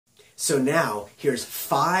So now, here's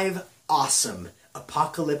 5 awesome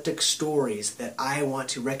apocalyptic stories that I want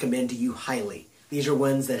to recommend to you highly. These are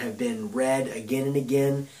ones that have been read again and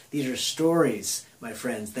again. These are stories, my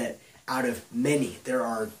friends, that out of many, there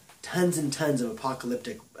are tons and tons of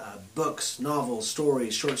apocalyptic books, novels,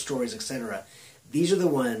 stories, short stories, etc. These are the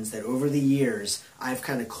ones that over the years I've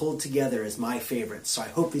kind of culled together as my favorites, so I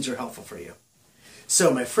hope these are helpful for you.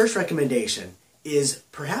 So my first recommendation is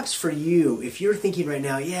perhaps for you, if you're thinking right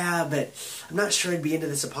now, yeah, but I'm not sure I'd be into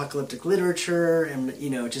this apocalyptic literature, and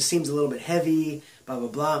it just seems a little bit heavy, blah, blah,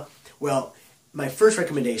 blah. Well, my first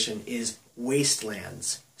recommendation is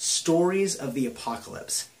Wastelands, Stories of the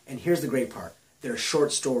Apocalypse. And here's the great part. They're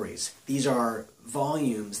short stories. These are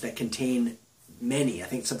volumes that contain many, I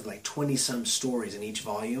think something like 20-some stories in each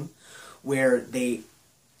volume, where they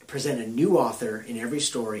present a new author in every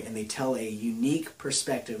story and they tell a unique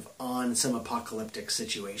perspective on some apocalyptic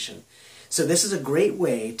situation. So this is a great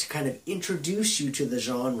way to kind of introduce you to the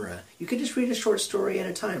genre. You could just read a short story at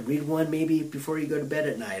a time. Read one maybe before you go to bed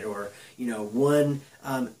at night, or one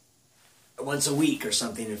once a week or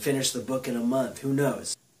something, and finish the book in a month. Who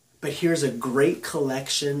knows? But here's a great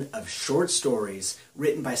collection of short stories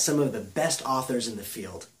written by some of the best authors in the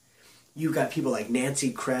field. You've got people like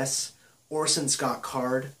Nancy Kress, Orson Scott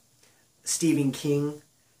Card, Stephen King,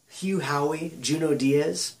 Hugh Howey, Junot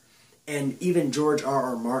Diaz, and even George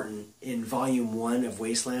R.R. Martin in Volume 1 of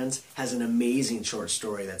Wastelands has an amazing short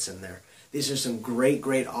story that's in there. These are some great,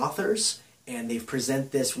 great authors, and they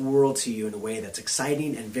present this world to you in a way that's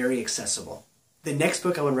exciting and very accessible. The next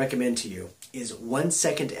book I want to recommend to you is 1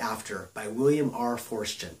 Second After by William R.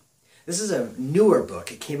 Forstchen. This is a newer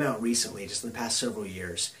book. It came out recently, just in the past several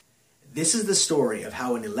years. This is the story of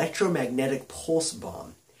how an electromagnetic pulse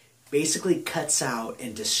bomb basically cuts out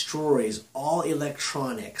and destroys all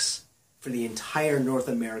electronics for the entire North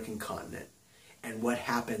American continent, and what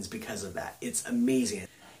happens because of that. It's amazing.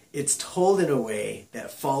 It's told in a way that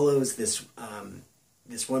follows this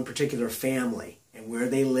one particular family and where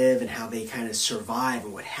they live and how they kind of survive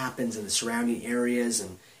and what happens in the surrounding areas,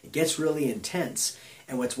 and it gets really intense.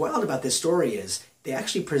 And what's wild about this story is they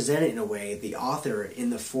actually present it in a way, the author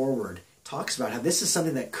in the foreword talks about how this is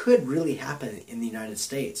something that could really happen in the United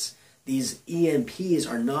States. These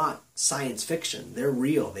EMPs are not science fiction. They're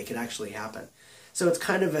real. They could actually happen. So it's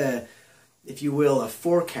kind of a, if you will, a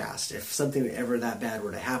forecast if something ever that bad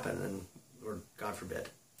were to happen, or God forbid.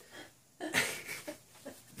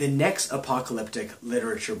 The next apocalyptic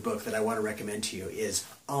literature book that I want to recommend to you is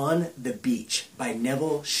On the Beach by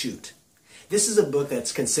Nevil Shute. This is a book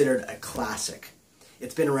that's considered a classic.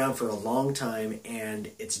 It's been around for a long time, and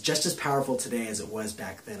it's just as powerful today as it was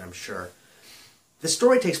back then, I'm sure. The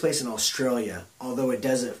story takes place in Australia, although it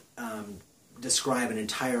doesn't describe an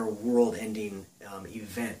entire world-ending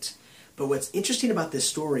event. But what's interesting about this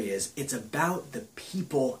story is it's about the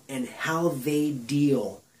people and how they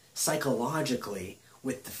deal psychologically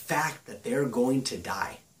with the fact that they're going to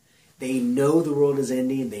die. They know the world is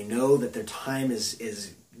ending. They know that their time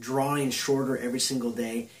is drawing shorter every single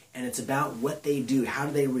day. And it's about what they do. How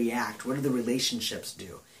do they react? What do the relationships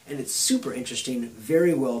do? And it's super interesting,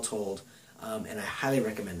 very well told. And I highly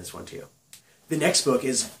recommend this one to you. The next book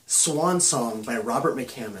is Swan Song by Robert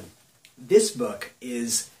McCammon. This book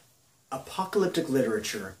is apocalyptic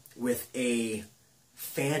literature with a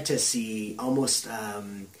fantasy, almost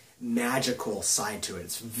magical side to it.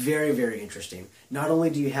 It's very, very interesting. Not only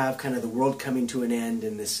do you have kind of the world coming to an end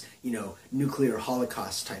in this, nuclear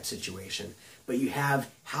holocaust type situation, but you have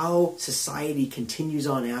how society continues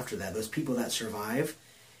on after that, those people that survive,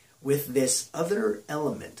 with this other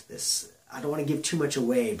element, this, I don't want to give too much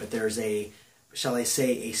away, but there's a, shall I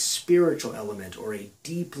say, a spiritual element or a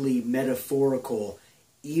deeply metaphorical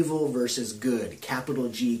evil versus good, capital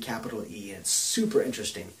G, capital E, and it's super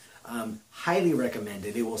interesting. Highly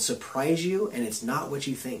recommended. It will surprise you, and it's not what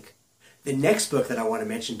you think. The next book that I want to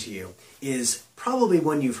mention to you is probably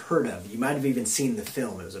one you've heard of. You might have even seen the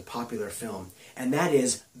film. It was a popular film, and that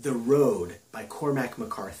is The Road by Cormac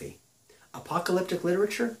McCarthy. Apocalyptic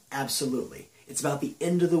literature? Absolutely. It's about the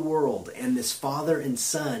end of the world and this father and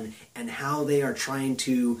son and how they are trying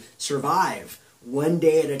to survive one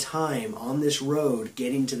day at a time on this road,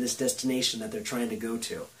 getting to this destination that they're trying to go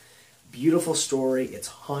to. Beautiful story. It's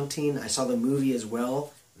haunting. I saw the movie as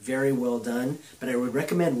well. Very well done. But I would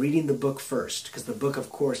recommend reading the book first, because the book, of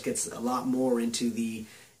course, gets a lot more into the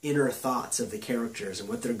inner thoughts of the characters and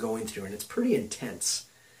what they're going through, and it's pretty intense.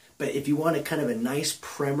 But if you want a kind of a nice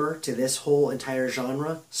primer to this whole entire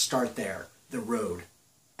genre, start there. The Road.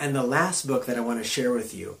 And the last book that I want to share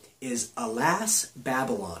with you is Alas,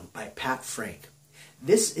 Babylon by Pat Frank.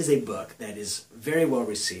 This is a book that is very well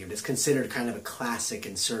received. It's considered kind of a classic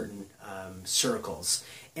in certain circles.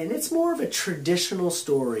 And it's more of a traditional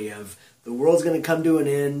story of the world's going to come to an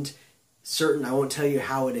end. I won't tell you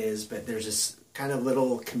how it is, but there's this kind of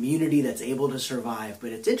little community that's able to survive.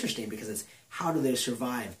 But it's interesting because it's how do they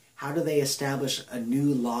survive? How do they establish a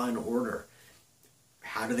new law and order?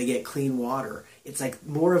 How do they get clean water? It's like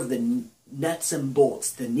more of the nuts and bolts,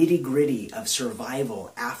 the nitty-gritty of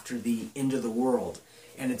survival after the end of the world.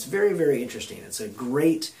 And it's very, very interesting. It's a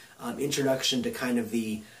great introduction to kind of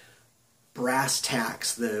the brass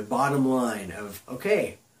tacks, the bottom line of,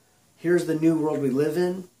 okay, here's the new world we live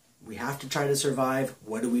in. We have to try to survive.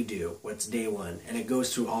 What do we do? What's day one? And it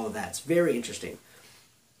goes through all of that. It's very interesting.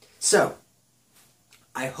 So,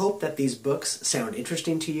 I hope that these books sound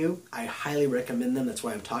interesting to you. I highly recommend them. That's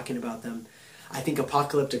why I'm talking about them. I think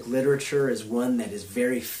apocalyptic literature is one that is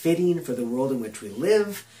very fitting for the world in which we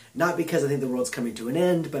live. Not because I think the world's coming to an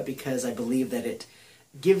end, but because I believe that it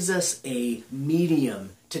gives us a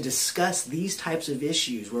medium to discuss these types of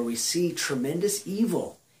issues where we see tremendous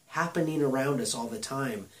evil happening around us all the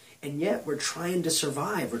time. And yet we're trying to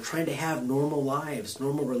survive. We're trying to have normal lives,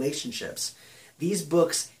 normal relationships. These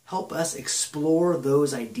books help us explore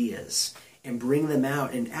those ideas and bring them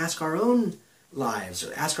out and ask our own lives,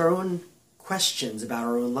 or ask our own questions about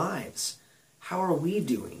our own lives. How are we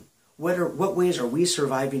doing? What ways are we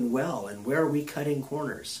surviving well, and where are we cutting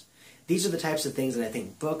corners? These are the types of things that I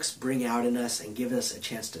think books bring out in us and give us a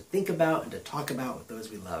chance to think about and to talk about with those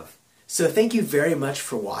we love. So thank you very much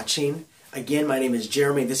for watching. Again, my name is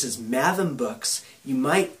Jeremy. This is Matham Books. You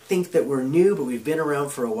might think that we're new, but we've been around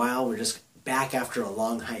for a while. We're just back after a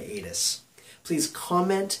long hiatus. Please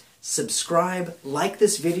comment, subscribe, like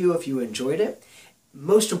this video if you enjoyed it.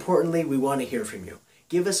 Most importantly, we want to hear from you.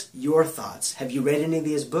 Give us your thoughts. Have you read any of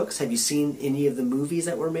these books? Have you seen any of the movies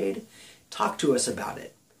that were made? Talk to us about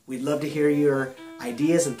it. We'd love to hear your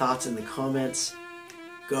ideas and thoughts in the comments.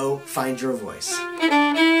 Go find your voice.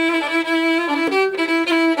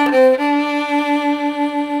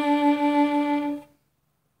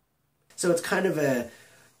 So it's kind of a,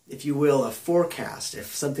 if you will, a forecast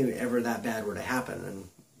if something ever that bad were to happen, and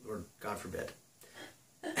or God forbid.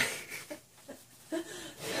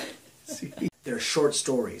 They're short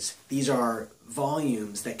stories. These are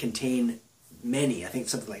volumes that contain many, I think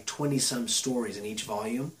something like 20-some stories in each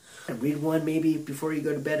volume. And read one maybe before you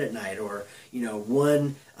go to bed at night, or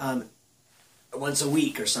one once a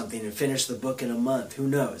week or something, and finish the book in a month. Who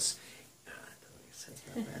knows? That doesn't make sense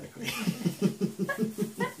mathematically.